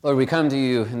Lord, we come to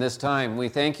you in this time. We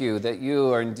thank you that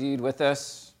you are indeed with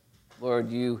us. Lord,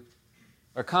 you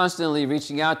are constantly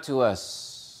reaching out to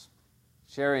us,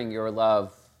 sharing your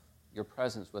love, your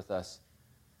presence with us.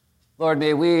 Lord,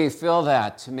 may we feel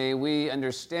that. May we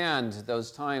understand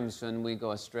those times when we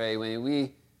go astray. May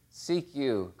we seek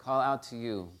you, call out to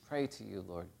you, pray to you,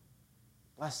 Lord.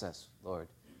 Bless us, Lord,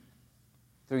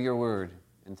 through your word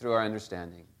and through our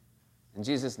understanding. In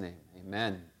Jesus' name,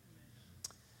 amen.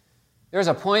 There was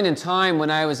a point in time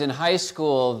when I was in high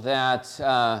school that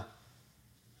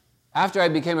after I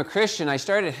became a Christian, I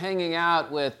started hanging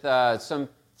out with some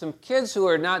kids who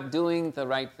were not doing the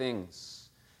right things.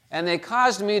 And they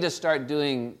caused me to start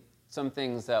doing some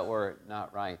things that were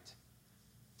not right.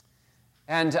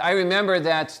 And I remember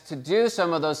that to do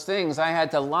some of those things, I had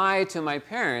to lie to my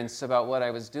parents about what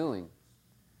I was doing.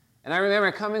 And I remember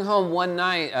coming home one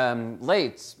night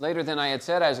later than I had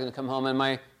said I was going to come home, and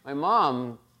my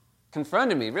mom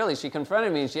confronted me. Really, she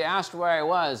confronted me, and she asked where I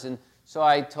was, and so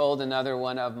I told another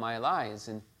one of my lies.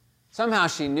 And somehow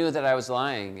she knew that I was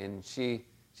lying, and she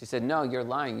said, "No, you're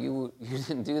lying. You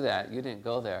didn't do that. You didn't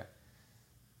go there."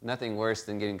 Nothing worse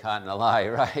than getting caught in a lie,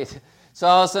 right? So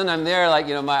all of a sudden I'm there,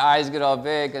 my eyes get all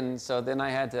big, and so then I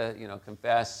had to,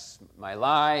 confess my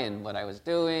lie and what I was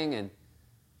doing, and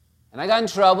I got in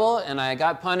trouble, and I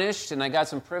got punished, and I got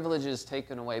some privileges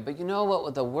taken away. But you know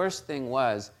what the worst thing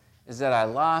was? Is that I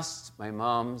lost my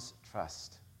mom's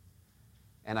trust.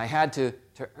 And I had to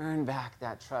earn back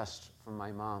that trust from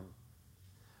my mom.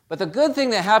 But the good thing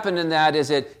that happened in that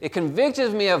is it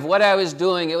convicted me of what I was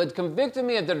doing. It convicted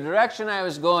me of the direction I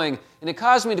was going. And it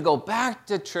caused me to go back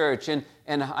to church. And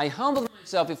I humbled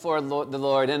myself before the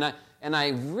Lord. And I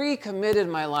recommitted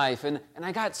my life. And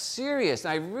I got serious.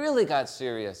 I really got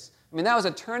serious. I mean, that was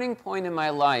a turning point in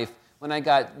my life when I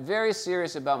got very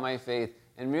serious about my faith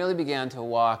and really began to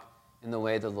walk in the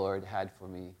way the Lord had for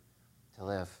me to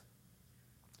live.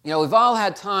 We've all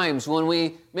had times when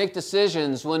we make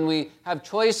decisions, when we have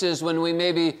choices, when we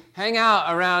maybe hang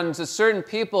out around certain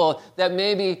people that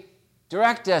maybe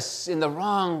direct us in the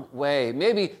wrong way,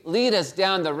 maybe lead us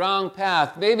down the wrong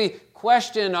path, maybe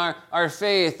question our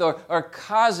faith or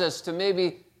cause us to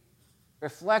maybe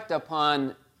reflect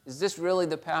upon, is this really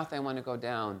the path I want to go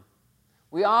down?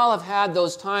 We all have had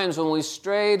those times when we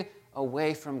strayed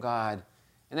away from God.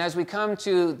 And as we come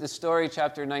to the story,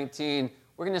 chapter 19,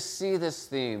 we're going to see this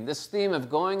theme of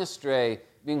going astray,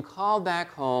 being called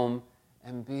back home,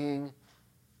 and being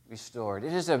restored.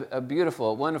 It is a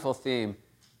beautiful, wonderful theme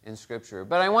in Scripture.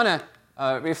 But I want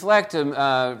to reflect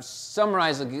and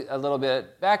summarize a little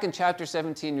bit. Back in chapter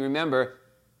 17, you remember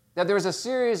that there was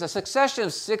a succession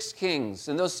of 6 kings,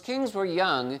 and those kings were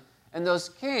young, and those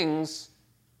kings,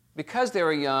 because they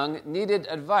were young, needed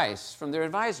advice from their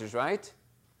advisors, right?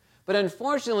 But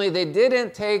unfortunately, they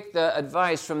didn't take the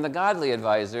advice from the godly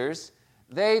advisors.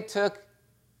 They took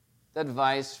the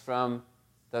advice from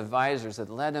the advisors that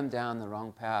led them down the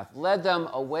wrong path, led them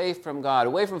away from God,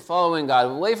 away from following God,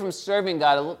 away from serving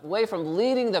God, away from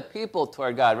leading the people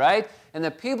toward God, right? And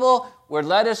the people were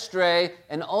led astray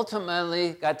and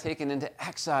ultimately got taken into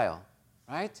exile,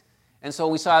 right? And so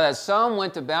we saw that some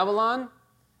went to Babylon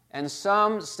and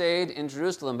some stayed in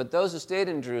Jerusalem. But those who stayed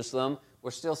in Jerusalem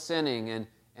were still sinning, and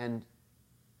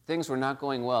things were not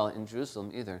going well in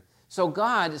Jerusalem either. So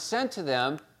God sent to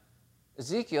them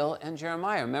Ezekiel and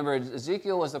Jeremiah. Remember,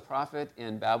 Ezekiel was the prophet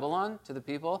in Babylon to the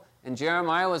people, and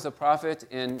Jeremiah was the prophet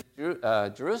in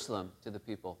Jerusalem to the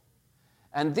people.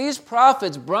 And these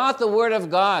prophets brought the word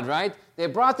of God, right? They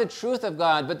brought the truth of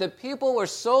God, but the people were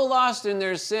so lost in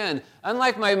their sin.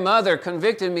 Unlike my mother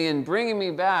convicted me in bringing me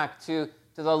back to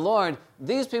the Lord,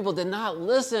 these people did not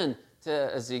listen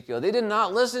to Ezekiel. They did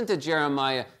not listen to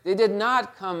Jeremiah. They did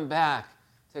not come back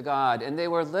to God, and they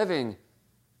were living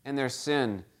in their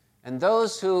sin. And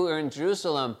those who were in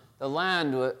Jerusalem, the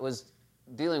land was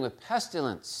dealing with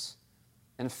pestilence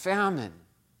and famine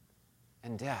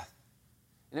and death.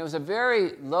 And it was a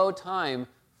very low time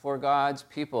for God's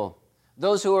people.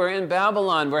 Those who were in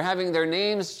Babylon were having their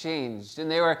names changed, and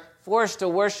they were forced to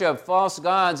worship false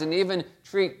gods and even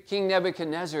treat King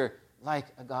Nebuchadnezzar like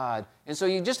a god. And so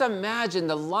you just imagine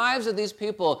the lives of these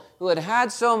people who had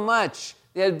had so much.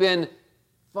 They had been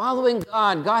following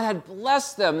God. God had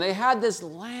blessed them. They had this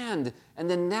land. And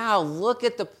then now look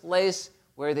at the place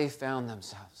where they found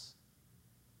themselves.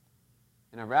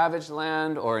 In a ravaged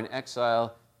land or in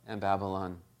exile in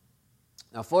Babylon.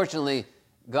 Now fortunately,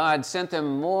 God sent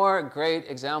them more great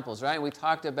examples, right? We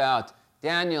talked about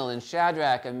Daniel and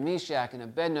Shadrach and Meshach and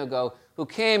Abednego who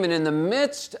came, and in the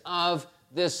midst of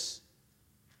this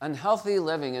unhealthy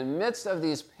living, in the midst of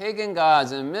these pagan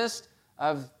gods, in the midst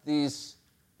of this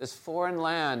foreign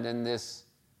land and this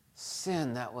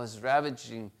sin that was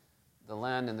ravaging the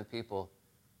land and the people,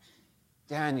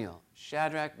 Daniel,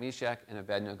 Shadrach, Meshach, and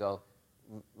Abednego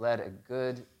led a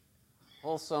good,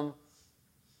 wholesome,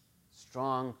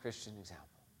 strong Christian example.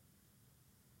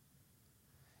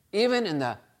 Even in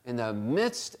the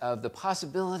midst of the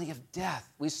possibility of death,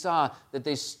 we saw that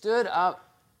they stood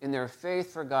up in their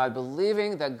faith for God,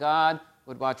 believing that God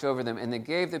would watch over them, and they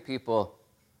gave the people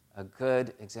a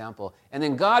good example. And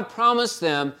then God promised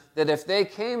them that if they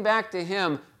came back to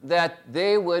Him, that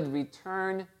they would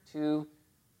return to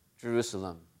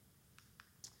Jerusalem.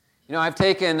 You know, I've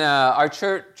taken our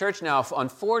church now on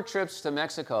 4 trips to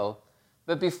Mexico,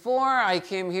 but before I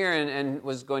came here and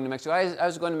was going to Mexico, I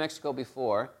was going to Mexico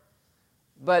before,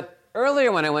 but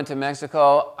earlier when I went to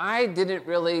Mexico, I didn't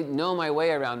really know my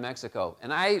way around Mexico.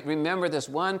 And I remember this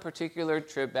one particular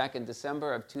trip back in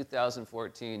December of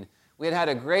 2014. We had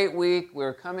a great week. We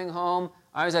were coming home.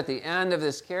 I was at the end of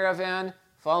this caravan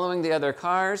following the other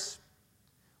cars.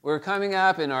 We were coming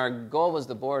up, and our goal was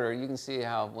the border. You can see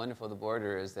how wonderful the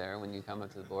border is there when you come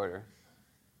up to the border.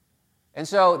 And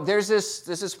so there's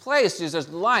this place, there's this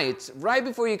light. Right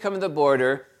before you come to the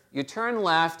border, you turn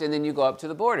left, and then you go up to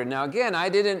the border. Now, again, I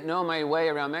didn't know my way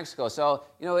around Mexico. So,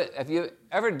 you know, if you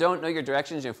ever don't know your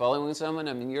directions, you're following someone,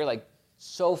 I mean, you're like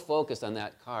so focused on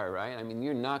that car, right? I mean,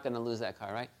 you're not going to lose that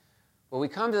car, right? Well, we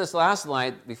come to this last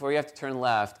light before you have to turn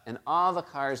left, and all the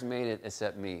cars made it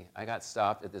except me. I got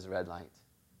stopped at this red light.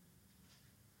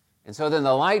 And so then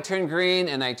the light turned green,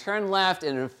 and I turned left,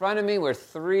 and in front of me were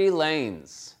 3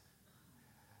 lanes.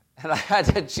 And I had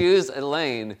to choose a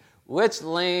lane. Which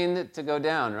lane to go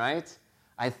down, right?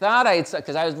 I thought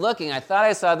because I was looking, I thought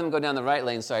I saw them go down the right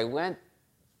lane, so I went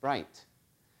right.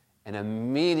 And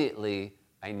immediately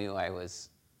I knew it was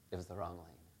the wrong lane.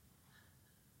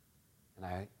 And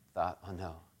I thought, oh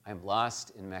no, I'm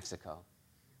lost in Mexico.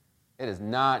 It is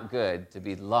not good to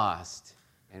be lost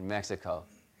in Mexico.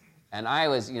 And I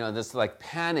was, this like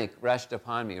panic rushed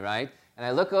upon me, right? And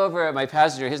I look over at my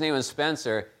passenger, his name was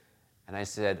Spencer, and I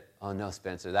said, oh no,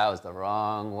 Spencer, that was the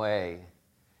wrong way.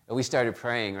 And we started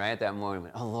praying right at that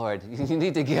moment. Oh Lord, you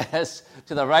need to get us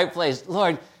to the right place.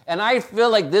 Lord, and I feel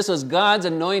like this was God's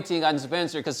anointing on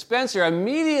Spencer, because Spencer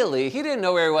immediately, he didn't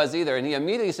know where he was either, and he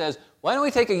immediately says, why don't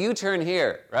we take a U-turn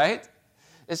here, right?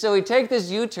 And so we take this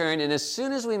U-turn, and as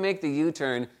soon as we make the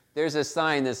U-turn, there's a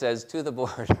sign that says, to the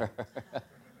border.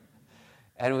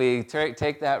 And we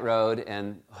take that road,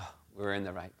 and we're in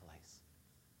the right place.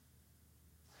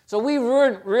 So we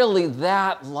weren't really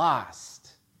that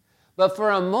lost. But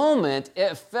for a moment,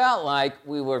 it felt like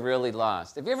we were really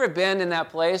lost. Have you ever been in that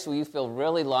place where you feel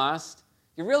really lost?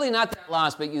 You're really not that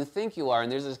lost, but you think you are,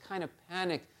 and there's this kind of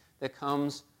panic that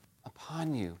comes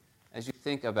upon you as you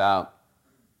think about,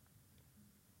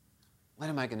 what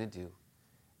am I going to do?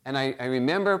 And I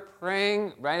remember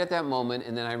praying right at that moment,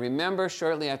 and then I remember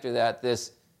shortly after that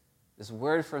this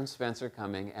word from Spencer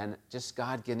coming, and just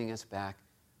God getting us back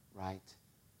right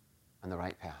on the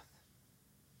right path.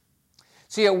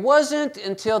 See, it wasn't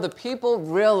until the people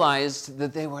realized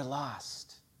that they were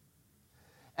lost,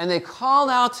 and they called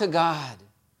out to God,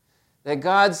 that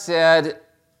God said,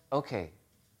 okay,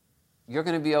 you're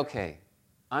going to be okay.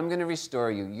 I'm going to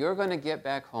restore you. You're going to get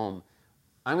back home.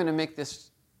 I'm going to make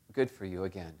this good for you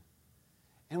again.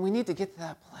 And we need to get to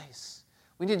that place.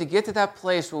 We need to get to that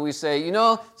place where we say,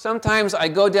 sometimes I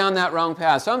go down that wrong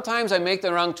path. Sometimes I make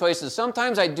the wrong choices.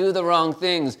 Sometimes I do the wrong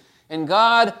things. And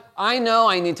God, I know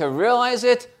I need to realize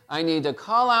it. I need to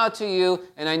call out to you,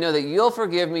 and I know that you'll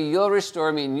forgive me, you'll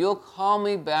restore me, and you'll call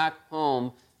me back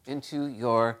home into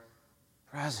your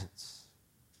presence.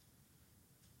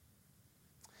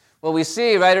 Well, we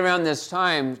see right around this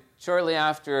time, shortly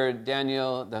after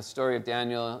Daniel, the story of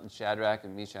Daniel and Shadrach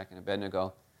and Meshach and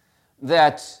Abednego,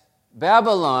 that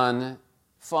Babylon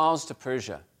falls to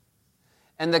Persia.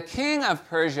 And the king of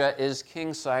Persia is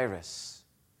King Cyrus.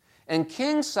 And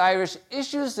King Cyrus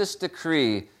issues this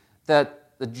decree that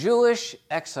the Jewish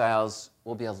exiles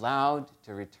will be allowed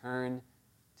to return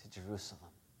to Jerusalem.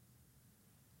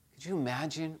 Could you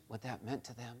imagine what that meant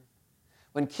to them?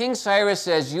 When King Cyrus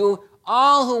says, you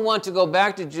all who want to go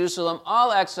back to Jerusalem,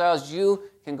 all exiles, you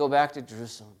can go back to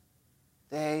Jerusalem.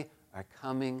 They are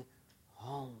coming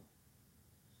home.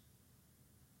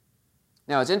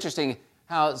 Now, it's interesting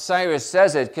how Cyrus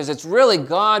says it, because it's really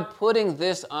God putting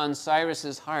this on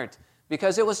Cyrus's heart,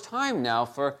 because it was time now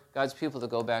for God's people to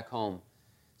go back home.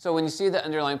 So when you see the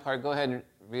underlined part, go ahead and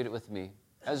read it with me.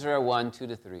 Ezra 1,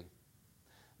 2-3.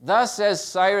 Thus says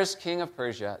Cyrus, king of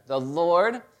Persia, the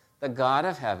Lord, the God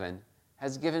of heaven,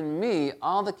 has given me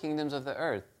all the kingdoms of the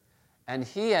earth, and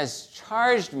he has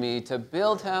charged me to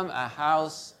build him a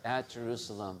house at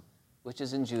Jerusalem, which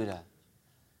is in Judah.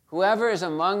 Whoever is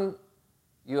among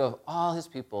you of all his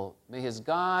people, may his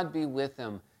God be with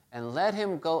him, and let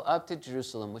him go up to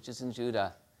Jerusalem, which is in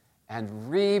Judah, and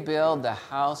rebuild the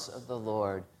house of the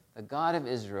Lord, the God of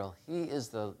Israel. He is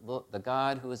the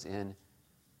God who is in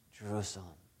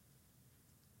Jerusalem.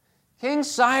 King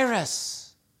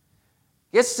Cyrus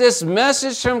gets this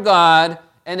message from God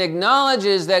and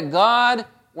acknowledges that God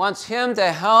wants him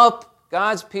to help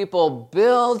God's people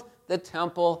build the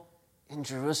temple in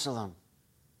Jerusalem.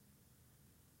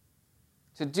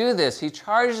 To do this, he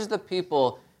charges the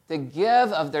people to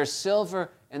give of their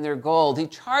silver and their gold. He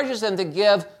charges them to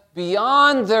give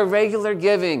beyond their regular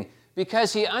giving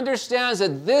because he understands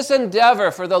that this endeavor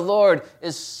for the Lord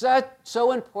is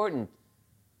so important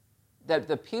that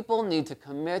the people need to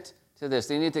commit to this.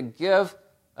 They need to give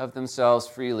of themselves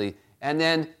freely. And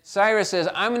then Cyrus says,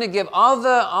 I'm going to give all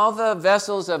the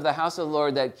vessels of the house of the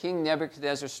Lord that King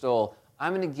Nebuchadnezzar stole,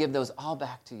 I'm going to give those all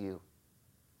back to you.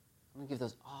 I'm going to give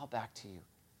those all back to you.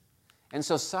 And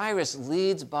so Cyrus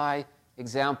leads by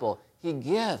example. He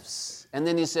gives. And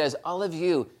then he says, all of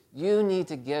you, you need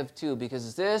to give too,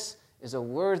 because this is a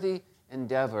worthy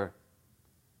endeavor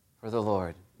for the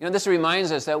Lord. You know, this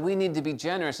reminds us that we need to be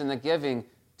generous in the giving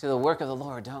to the work of the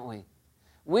Lord, don't we?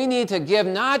 We need to give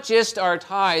not just our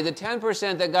tithe, the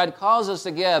 10% that God calls us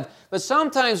to give, but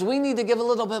sometimes we need to give a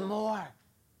little bit more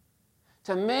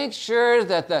to make sure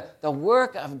that the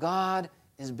work of God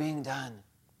is being done.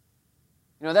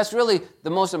 You know, that's really the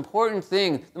most important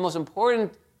thing, the most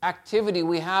important activity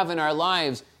we have in our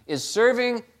lives is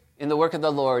serving in the work of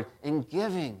the Lord and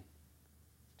giving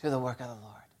to the work of the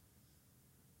Lord.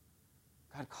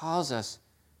 God calls us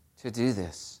to do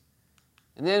this.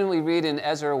 And then we read in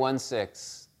Ezra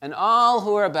 1:6, and all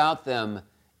who are about them,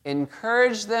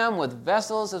 encourage them with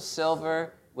vessels of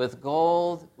silver, with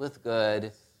gold, with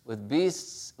good, with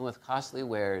beasts, and with costly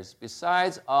wares,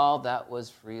 besides all that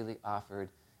was freely offered.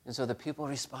 And so the people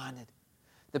responded.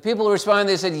 The people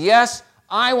responded, they said, yes,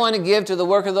 I want to give to the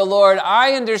work of the Lord.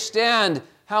 I understand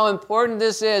how important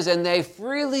this is. And they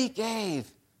freely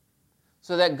gave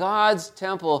so that God's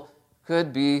temple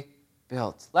could be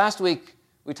built. Last week,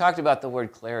 we talked about the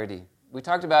word clarity. We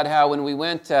talked about how when we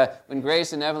went, when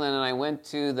Grace and Evelyn and I went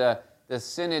to the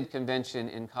Synod Convention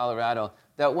in Colorado,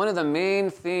 that one of the main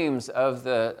themes of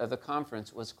the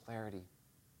conference was clarity.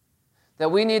 That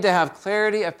we need to have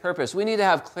clarity of purpose. We need to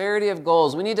have clarity of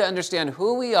goals. We need to understand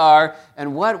who we are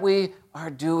and what we are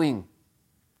doing.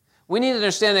 We need to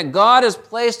understand that God has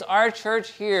placed our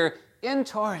church here in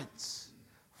Torrance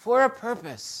for a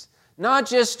purpose, not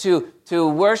just to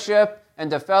worship and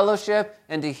to fellowship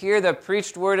and to hear the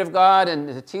preached word of God and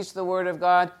to teach the word of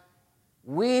God.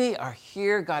 We are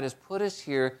here, God has put us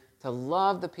here to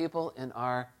love the people in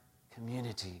our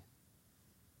community.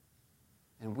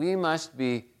 And we must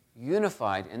be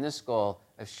unified in this goal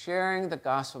of sharing the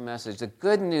gospel message, the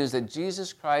good news that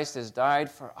Jesus Christ has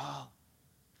died for all.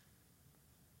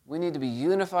 We need to be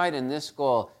unified in this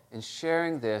goal in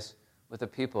sharing this with the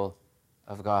people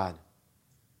of God.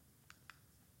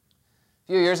 A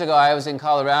few years ago, I was in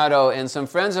Colorado, and some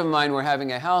friends of mine were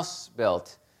having a house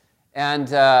built.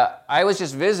 And I was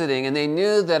just visiting, and they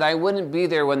knew that I wouldn't be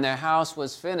there when their house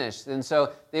was finished. And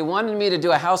so they wanted me to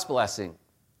do a house blessing.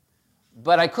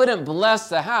 But I couldn't bless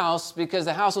the house because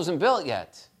the house wasn't built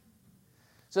yet.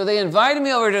 So they invited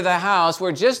me over to the house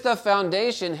where just the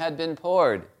foundation had been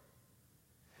poured.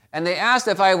 And they asked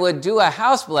if I would do a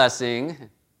house blessing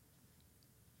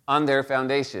on their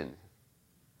foundation.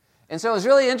 And so it was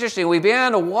really interesting. We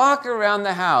began to walk around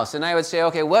the house, and I would say,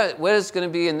 okay, what is going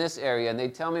to be in this area? And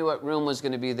they'd tell me what room was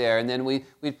going to be there, and then we'd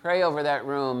pray over that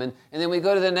room, and then we'd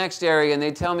go to the next area, and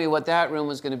they'd tell me what that room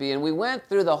was going to be. And we went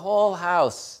through the whole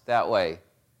house that way.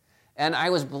 And I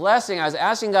was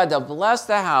asking God to bless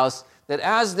the house, that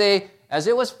as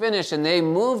it was finished and they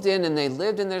moved in and they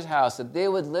lived in this house, that they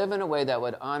would live in a way that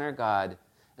would honor God,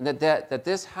 and that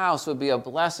this house would be a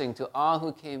blessing to all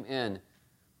who came in.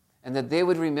 And that they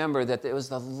would remember that it was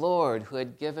the Lord who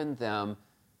had given them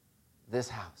this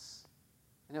house.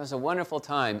 And it was a wonderful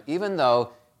time, even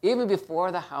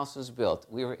before the house was built,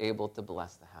 we were able to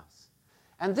bless the house.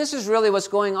 And this is really what's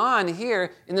going on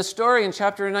here in the story in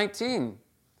chapter 19.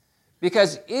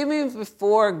 Because even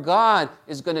before God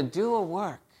is going to do a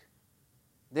work,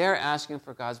 they're asking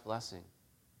for God's blessing.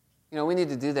 You know, we need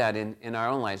to do that in our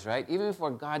own lives, right? Even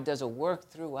before God does a work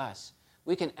through us,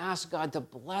 we can ask God to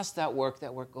bless that work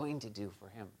that we're going to do for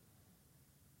him.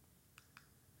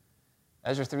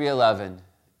 Ezra 3:11,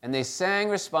 and they sang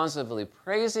responsively,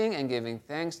 praising and giving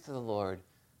thanks to the Lord,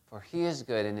 for he is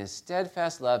good, and his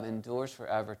steadfast love endures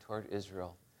forever toward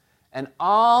Israel. And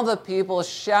all the people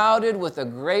shouted with a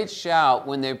great shout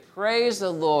when they praised the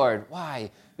Lord.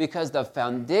 Why? because the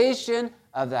foundation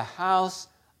of the house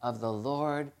of the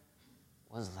Lord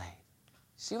was laid.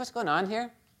 See what's going on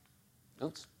here?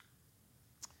 Oops.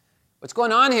 What's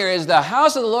going on here is the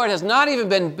house of the Lord has not even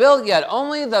been built yet.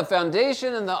 Only the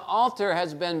foundation and the altar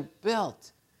has been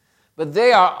built. But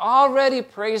they are already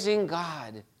praising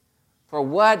God for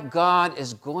what God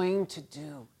is going to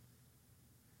do,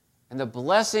 and the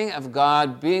blessing of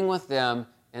God being with them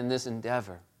in this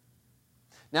endeavor.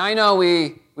 Now, I know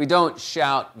we don't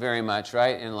shout very much,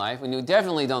 right, in life, and we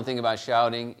definitely don't think about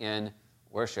shouting in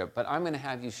worship, but I'm going to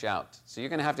have you shout. So you're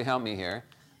going to have to help me here.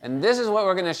 And this is what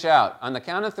we're going to shout. On the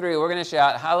count of 3, we're going to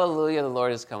shout, "Hallelujah, the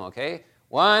Lord has come," okay?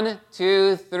 1,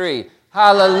 2, 3.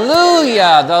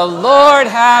 Hallelujah, the Lord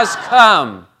has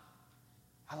come.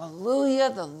 Hallelujah,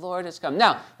 the Lord has come.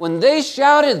 Now, when they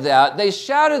shouted that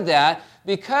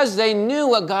because they knew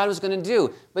what God was going to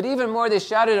do. But even more, they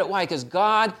shouted it. Why? Because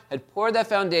God had poured that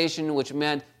foundation, which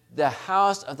meant the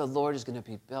house of the Lord is going to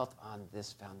be built on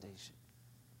this foundation.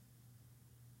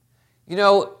 You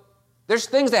know, there's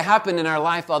things that happen in our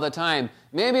life all the time.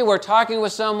 Maybe we're talking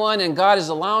with someone and God is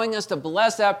allowing us to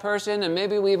bless that person, and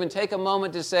maybe we even take a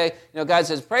moment to say, God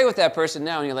says, pray with that person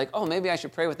now. And you're like, oh, maybe I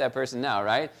should pray with that person now,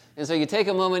 right? And so you take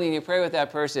a moment and you pray with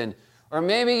that person. Or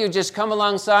maybe you just come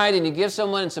alongside and you give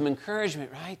someone some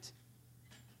encouragement, right?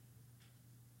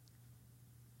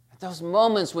 At those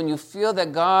moments when you feel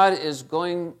that God is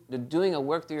doing a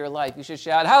work through your life, you should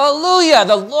shout, "Hallelujah,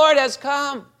 the Lord has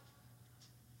come."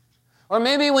 Or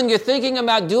maybe when you're thinking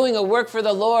about doing a work for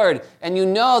the Lord and you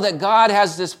know that God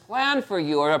has this plan for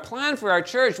you or a plan for our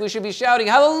church, we should be shouting,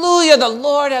 "Hallelujah, the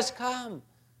Lord has come."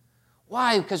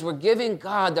 Why? Because we're giving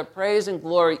God the praise and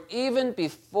glory even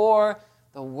before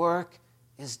the work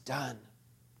is done.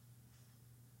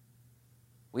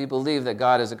 We believe that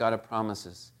God is a God of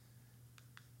promises.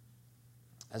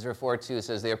 Ezra 4:2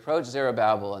 says, "They approached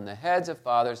Zerubbabel and the heads of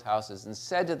fathers' houses and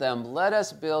said to them, 'Let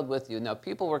us build with you.'" Now,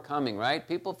 people were coming, right?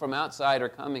 People from outside are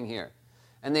coming here.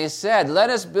 And they said, "Let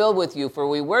us build with you, for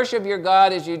we worship your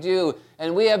God as you do,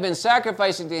 and we have been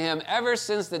sacrificing to him ever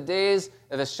since the days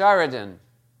of Esarhaddon,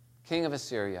 king of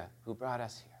Assyria, who brought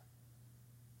us here."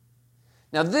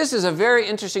 Now, this is a very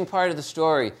interesting part of the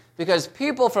story, because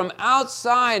people from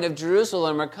outside of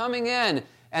Jerusalem are coming in,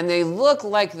 and they look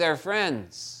like they're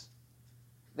friends.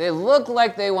 They look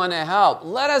like they want to help.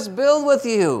 "Let us build with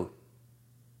you."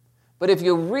 But if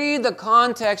you read the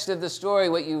context of the story,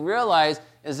 what you realize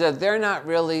is that they're not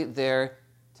really there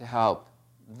to help.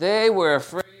 They were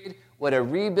afraid what a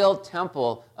rebuilt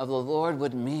temple of the Lord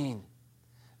would mean.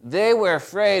 They were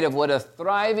afraid of what a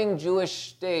thriving Jewish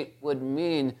state would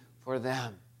mean for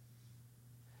them.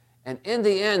 And in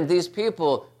the end, these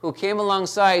people who came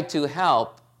alongside to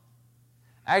help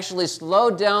actually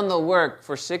slowed down the work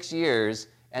for 6 years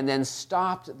and then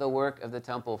stopped the work of the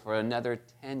temple for another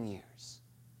 10 years.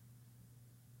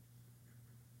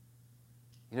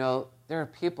 There are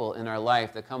people in our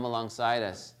life that come alongside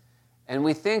us, and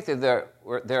we think that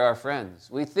they're our friends.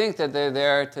 We think that they're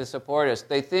there to support us.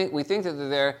 We think that they're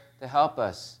there to help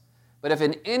us. But if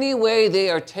in any way they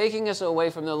are taking us away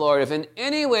from the Lord, if in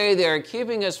any way they are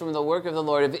keeping us from the work of the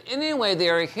Lord, if in any way they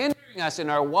are hindering us in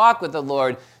our walk with the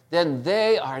Lord, then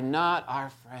they are not our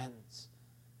friends.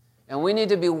 And we need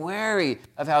to be wary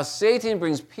of how Satan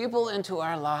brings people into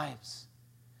our lives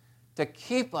to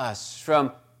keep us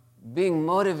from being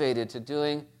motivated to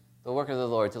doing the work of the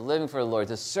Lord, to living for the Lord,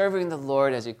 to serving the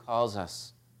Lord as he calls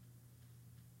us.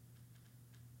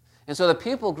 And so the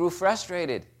people grew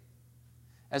frustrated.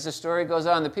 As the story goes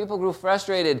on, the people grew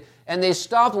frustrated, and they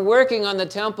stopped working on the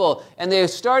temple, and they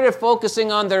started focusing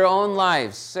on their own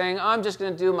lives, saying, "I'm just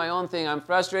going to do my own thing. I'm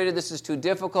frustrated. This is too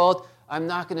difficult. I'm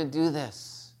not going to do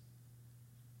this."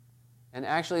 And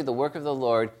actually, the work of the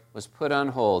Lord was put on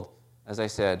hold, as I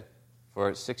said,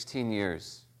 for 16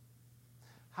 years.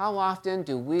 How often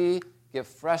do we get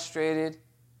frustrated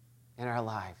in our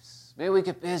lives? Maybe we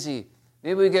get busy.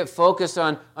 Maybe we get focused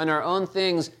on our own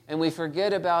things, and we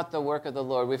forget about the work of the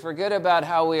Lord. We forget about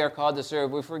how we are called to serve.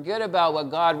 We forget about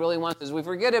what God really wants us. We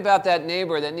forget about that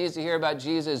neighbor that needs to hear about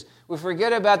Jesus. We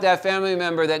forget about that family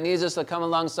member that needs us to come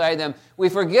alongside them. We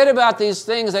forget about these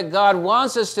things that God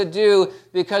wants us to do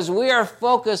because we are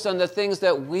focused on the things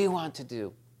that we want to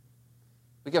do.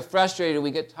 We get frustrated, we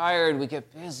get tired, we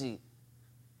get busy,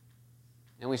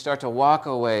 and we start to walk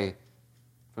away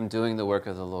from doing the work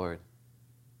of the Lord.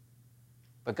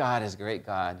 But God is a great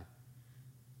God.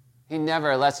 He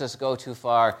never lets us go too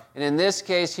far. And in this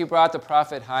case, he brought the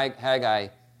prophet Haggai.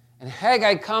 And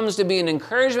Haggai comes to be an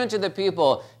encouragement to the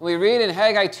people. And we read in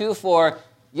Haggai 2:4,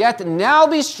 "Yet now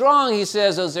be strong, he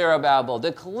says, O Zerubbabel,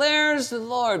 declares the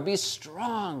Lord, be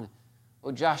strong,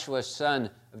 O Joshua, son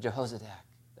of Jehozadak,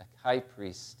 high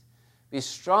priest. Be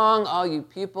strong, all you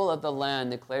people of the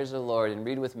land, declares the Lord. And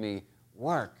read with me,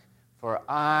 work, for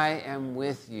I am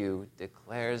with you,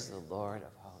 declares the Lord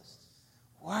of hosts.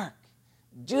 Work.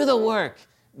 Do the work.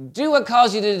 Do what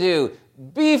calls you to do.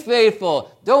 Be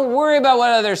faithful. Don't worry about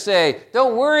what others say.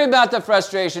 Don't worry about the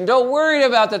frustration. Don't worry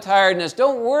about the tiredness.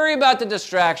 Don't worry about the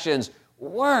distractions.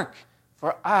 Work,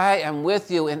 for I am with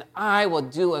you, and I will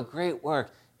do a great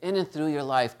work in and through your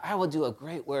life. I will do a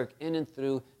great work in and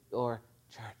through your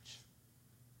church.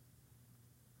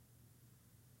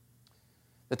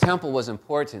 The temple was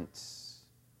important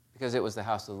because it was the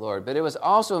house of the Lord, but it was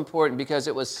also important because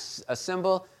it was a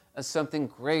symbol of something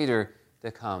greater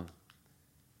to come.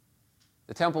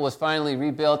 The temple was finally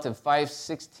rebuilt in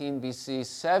 516 BC,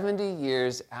 70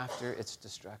 years after its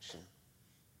destruction.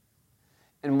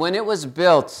 And when it was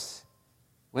built,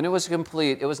 when it was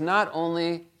complete, it was not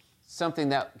only something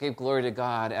that gave glory to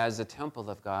God as the temple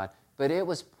of God, but it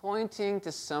was pointing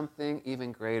to something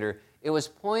even greater. It was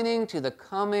pointing to the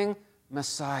coming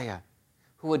Messiah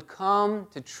who would come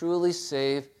to truly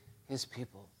save his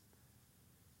people.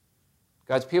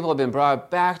 God's people have been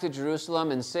brought back to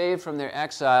Jerusalem and saved from their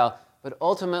exile, but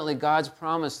ultimately God's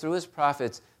promise through his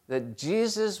prophets that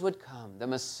Jesus would come, the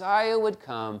Messiah would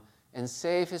come and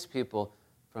save his people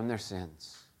from their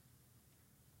sins.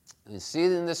 And we see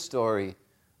in this story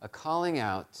a calling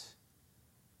out,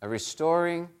 a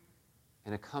restoring,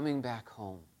 and a coming back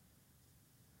home.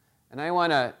 And I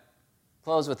want to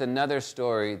close with another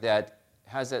story that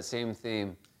has that same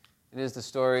theme. It is the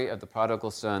story of the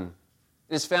prodigal son.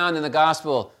 It is found in the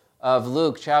Gospel of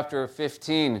Luke, chapter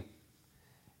 15.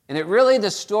 And it really,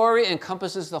 the story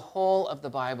encompasses the whole of the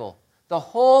Bible, the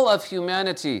whole of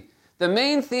humanity. The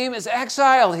main theme is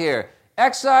exile here.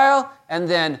 Exile and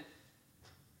then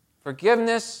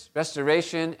forgiveness,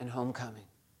 restoration, and homecoming.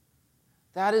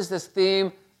 That is the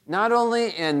theme not only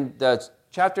in the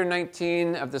chapter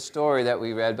 19 of the story that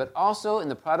we read, but also in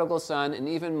the prodigal son and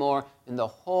even more in the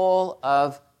whole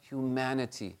of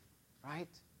humanity, right?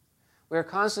 We're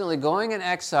constantly going in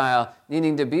exile,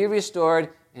 needing to be restored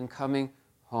and coming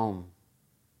home.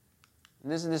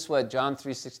 And isn't this what John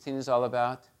 3:16 is all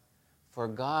about? For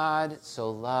God so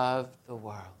loved the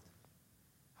world.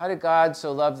 How did God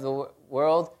so love the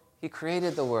world? He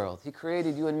created the world. He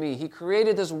created you and me. He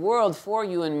created this world for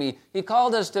you and me. He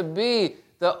called us to be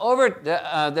the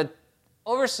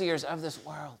overseers of this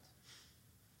world.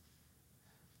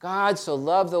 God so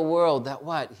loved the world that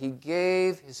what? He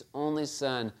gave his only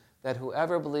Son, that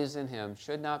whoever believes in him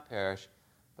should not perish,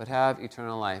 but have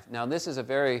eternal life. Now, this is a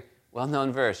very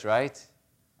well-known verse, right?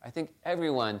 I think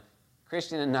everyone,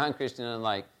 Christian and non-Christian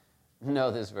alike,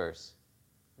 know this verse.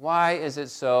 Why is it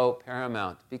so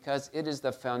paramount? Because it is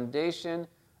the foundation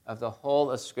of the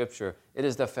whole of Scripture. It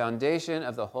is the foundation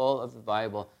of the whole of the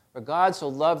Bible. For God so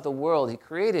loved the world, he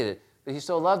created it, but he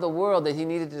so loved the world that he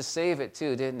needed to save it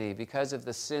too, didn't he? Because of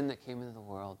the sin that came into the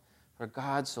world. For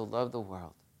God so loved the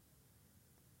world.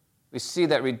 We see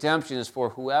that redemption is for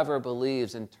whoever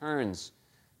believes and turns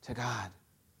to God,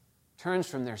 turns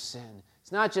from their sin.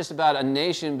 It's not just about a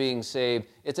nation being saved.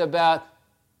 It's about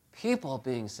people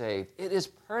being saved. It is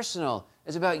personal.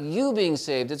 It's about you being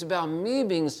saved. It's about me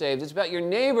being saved. It's about your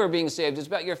neighbor being saved. It's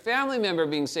about your family member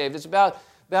being saved. It's about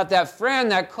that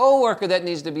friend, that coworker that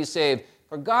needs to be saved.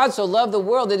 For God so loved the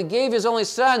world that he gave his only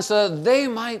Son so that they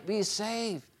might be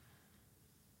saved.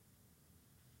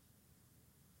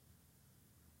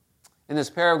 In this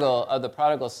parable of the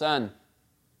prodigal son,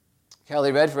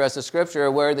 Kelly read for us a scripture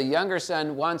where the younger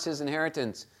son wants his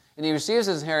inheritance. And he receives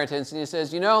his inheritance and he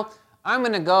says, I'm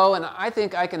going to go and I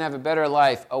think I can have a better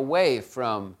life away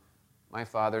from my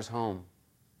father's home.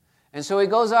 And so he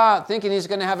goes out thinking he's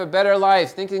going to have a better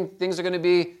life, thinking things are going to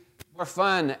be more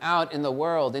fun out in the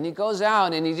world. And he goes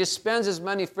out and he just spends his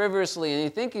money frivolously and he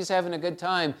thinks he's having a good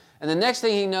time. And the next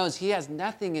thing he knows, he has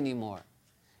nothing anymore.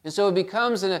 And so he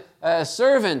becomes a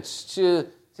servant to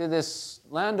this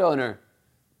landowner.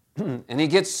 And he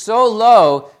gets so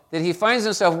low that he finds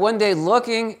himself one day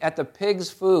looking at the pig's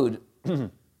food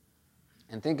and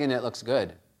thinking it looks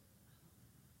good.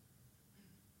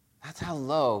 That's how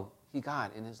low he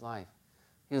got in his life.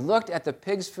 He looked at the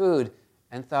pig's food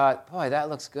and thought, boy, that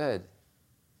looks good.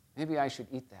 Maybe I should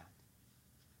eat that.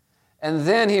 And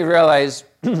then he realized,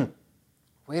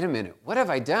 wait a minute, what have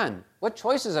I done? What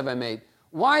choices have I made?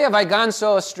 Why have I gone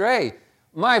so astray?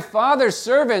 My father's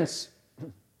servants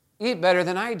eat better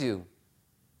than I do.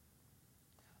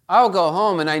 I'll go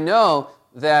home, and I know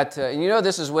that,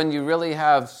 this is when you really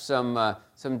have some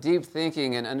deep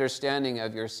thinking and understanding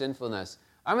of your sinfulness.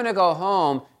 I'm going to go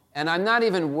home, and I'm not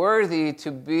even worthy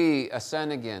to be a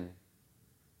son again.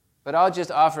 But I'll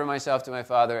just offer myself to my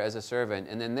father as a servant,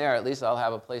 and then there, at least I'll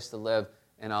have a place to live,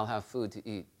 and I'll have food to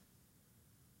eat.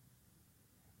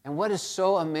 And what is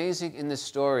so amazing in this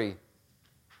story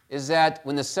is that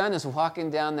when the son is walking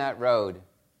down that road,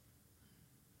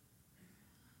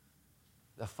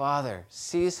 the father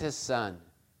sees his son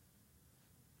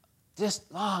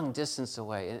just long distance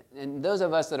away. And those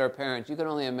of us that are parents, you can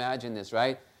only imagine this,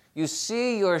 right? You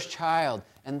see your child,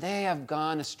 and they have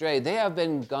gone astray. They have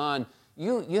been gone.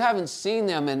 You haven't seen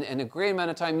them in a great amount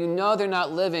of time. You know they're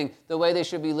not living the way they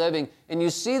should be living. And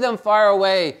you see them far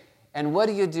away. And what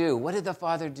do? What did the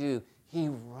father do? He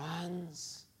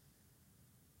runs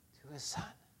to his son.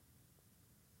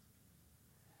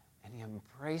 And he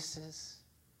embraces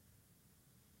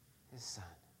his son.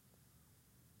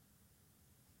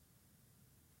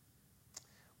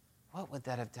 What would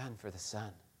that have done for the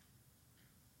son?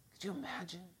 Could you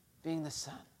imagine being the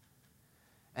son?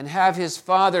 And have his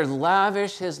father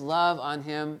lavish his love on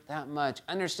him that much,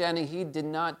 understanding he did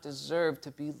not deserve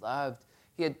to be loved.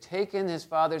 He had taken his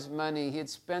father's money. He had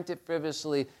spent it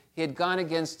frivolously. He had gone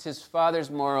against his father's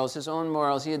morals, his own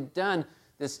morals. He had done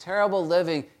this terrible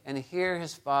living, and here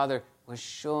his father was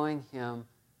showing him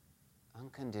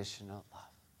unconditional love.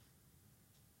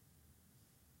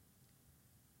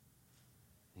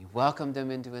 He welcomed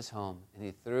him into his home, and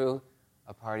he threw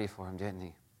a party for him, didn't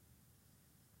he?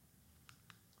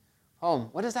 Home,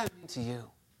 what does that mean to you?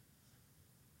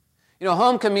 You know,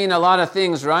 home can mean a lot of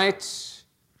things, right?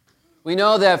 We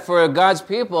know that for God's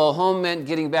people, home meant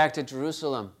getting back to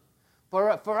Jerusalem.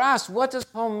 For us, what does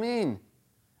home mean?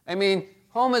 I mean,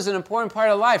 home is an important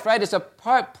part of life, right? It's a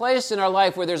place in our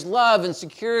life where there's love and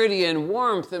security and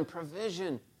warmth and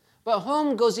provision. But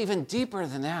home goes even deeper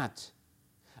than that.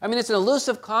 I mean, it's an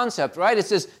elusive concept, right? It's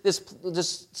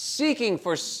this seeking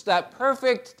for that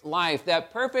perfect life,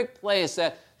 that perfect place,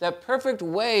 that perfect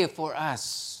way for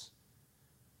us.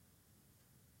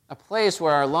 A place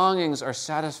where our longings are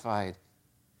satisfied.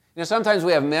 You know, sometimes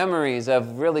we have memories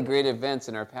of really great events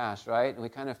in our past, right? And we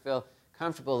kind of feel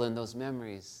comfortable in those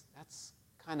memories. That's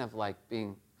kind of like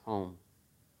being home.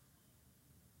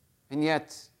 And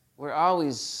yet, we're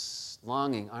always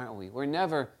longing, aren't we? We're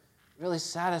never really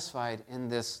satisfied in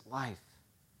this life.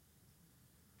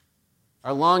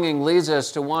 Our longing leads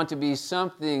us to want to be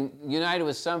something, united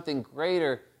with something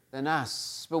greater than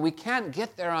us. But we can't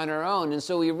get there on our own. And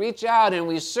so we reach out and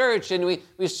we search and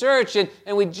we search and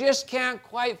we just can't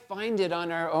quite find it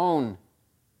on our own.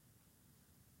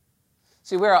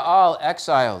 See, we're all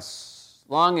exiles,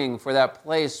 longing for that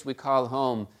place we call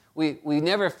home. We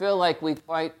never feel like we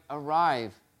quite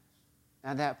arrive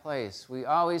at that place. We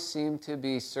always seem to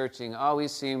be searching,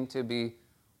 always seem to be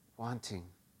wanting.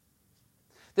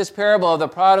 This parable of the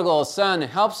prodigal son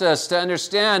helps us to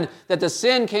understand that the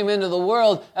sin came into the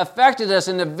world, affected us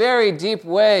in a very deep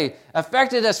way,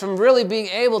 affected us from really being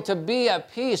able to be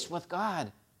at peace with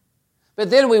God. But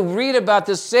then we read about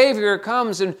the Savior who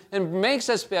comes and makes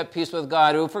us be at peace with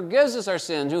God, who forgives us our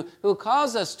sins, who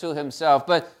calls us to himself.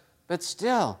 But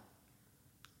still,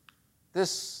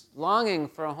 this longing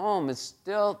for a home is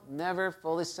still never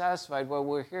fully satisfied while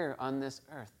we're here on this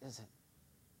earth, is it?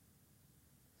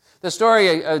 The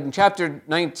story in chapter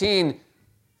 19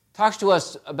 talks to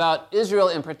us about Israel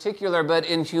in particular, but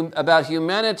about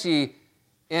humanity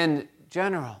in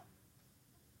general.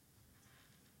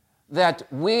 That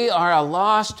we are a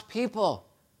lost people,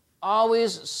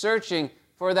 always searching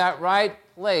for that right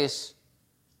place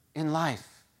in life.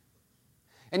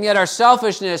 And yet our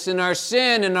selfishness and our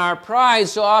sin and our pride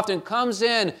so often comes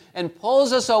in and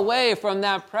pulls us away from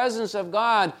that presence of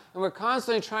God, and we're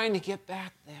constantly trying to get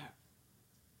back there.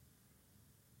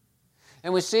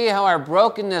 And we see how our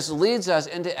brokenness leads us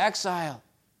into exile.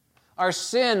 Our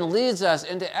sin leads us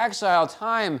into exile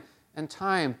time and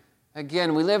time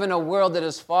again. We live in a world that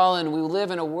is fallen. We live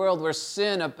in a world where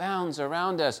sin abounds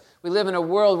around us. We live in a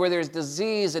world where there's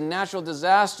disease and natural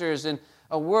disasters, and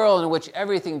a world in which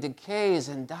everything decays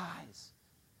and dies.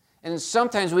 And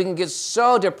sometimes we can get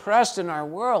so depressed in our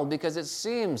world because it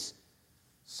seems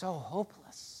so hopeless.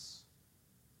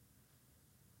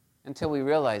 Until we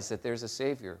realize that there's a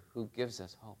Savior who gives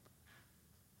us hope.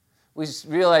 We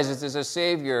realize that there's a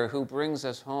Savior who brings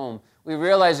us home. We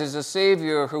realize there's a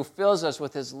Savior who fills us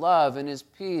with His love and His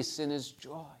peace and His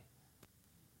joy.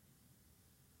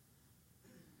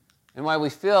 And while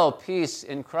we feel peace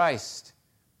in Christ,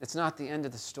 it's not the end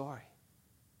of the story.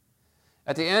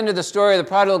 At the end of the story of the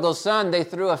prodigal son, they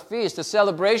threw a feast, a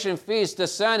celebration feast. The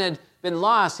son had been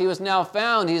lost. He was now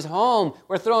found. He's home.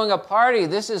 We're throwing a party.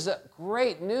 This is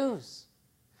great news.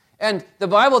 And the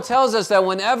Bible tells us that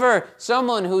whenever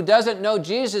someone who doesn't know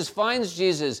Jesus finds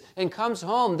Jesus and comes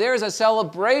home, there's a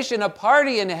celebration, a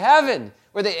party in heaven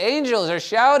where the angels are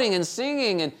shouting and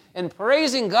singing and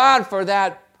praising God for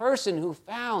that person who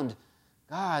found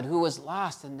God, who was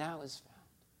lost and now is found.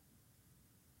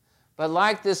 But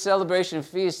like this celebration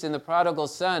feast in the prodigal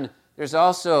son, there's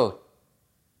also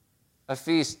a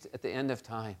feast at the end of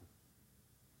time,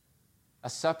 a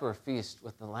supper feast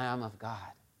with the Lamb of God,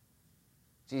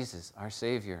 Jesus, our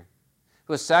Savior,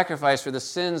 who was sacrificed for the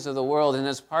sins of the world and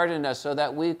has pardoned us so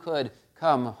that we could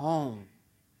come home.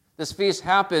 This feast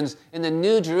happens in the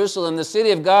New Jerusalem, the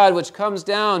city of God, which comes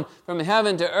down from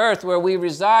heaven to earth, where we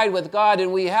reside with God,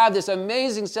 and we have this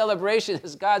amazing celebration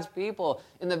as God's people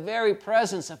in the very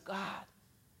presence of God,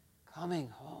 coming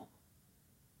home.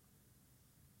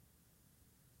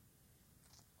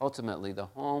 Ultimately, the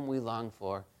home we long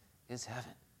for is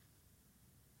heaven.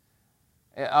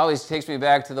 It always takes me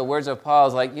back to the words of Paul.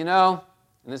 It's like, and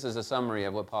this is a summary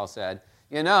of what Paul said,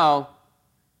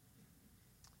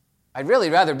 I'd really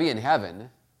rather be in heaven,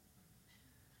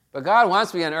 but God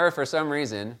wants me on earth for some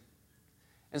reason.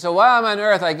 And so while I'm on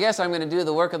earth, I guess I'm going to do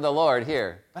the work of the Lord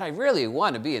here. But I really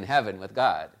want to be in heaven with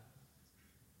God.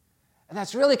 And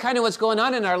that's really kind of what's going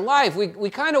on in our life. We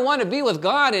kind of want to be with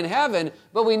God in heaven,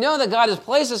 but we know that God has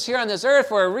placed us here on this earth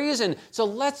for a reason. So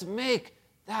let's make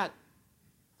that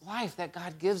life that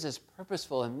God gives us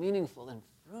purposeful and meaningful and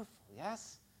fruitful.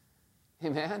 Yes?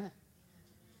 Amen?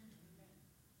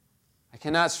 I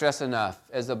cannot stress enough,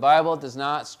 as the Bible does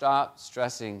not stop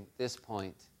stressing this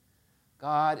point.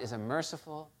 God is a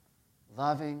merciful,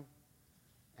 loving,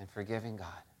 and forgiving God.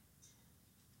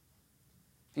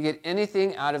 If you get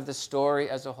anything out of the story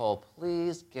as a whole,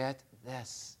 please get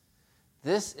this.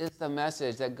 This is the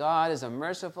message that God is a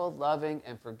merciful, loving,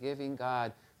 and forgiving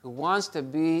God who wants to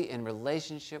be in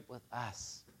relationship with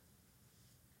us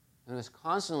and who is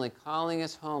constantly calling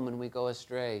us home when we go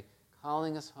astray,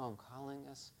 calling us home, calling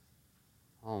us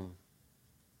home.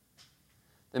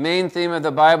 The main theme of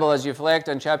the Bible as you reflect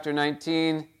on chapter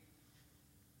 19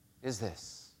 is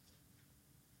this.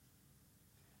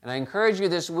 And I encourage you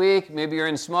this week, maybe you're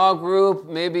in small group,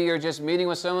 maybe you're just meeting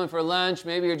with someone for lunch,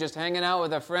 maybe you're just hanging out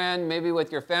with a friend, maybe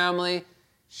with your family,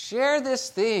 share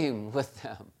this theme with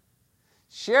them.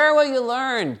 Share what you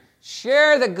learned.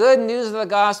 Share the good news of the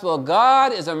gospel.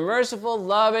 God is a merciful,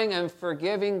 loving, and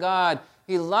forgiving God.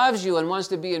 He loves you and wants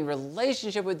to be in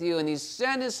relationship with you, and He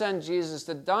sent His Son Jesus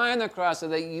to die on the cross so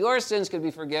that your sins could be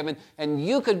forgiven and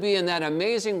you could be in that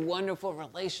amazing, wonderful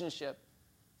relationship.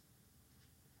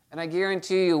 And I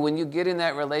guarantee you, when you get in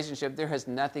that relationship, there is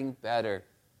nothing better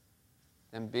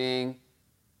than being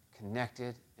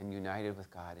connected and united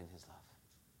with God in His love.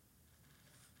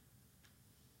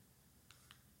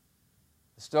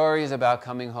 The story is about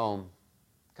coming home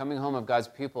of God's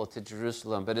people to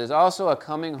Jerusalem, but it is also a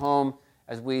coming home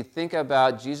as we think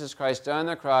about Jesus Christ on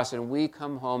the cross and we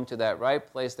come home to that right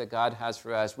place that God has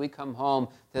for us. We come home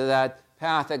to that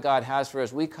path that God has for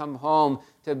us. We come home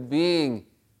to being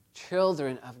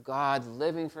children of God,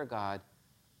 living for God,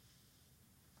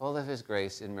 full of His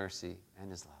grace and mercy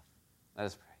and His love. Let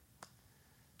us pray.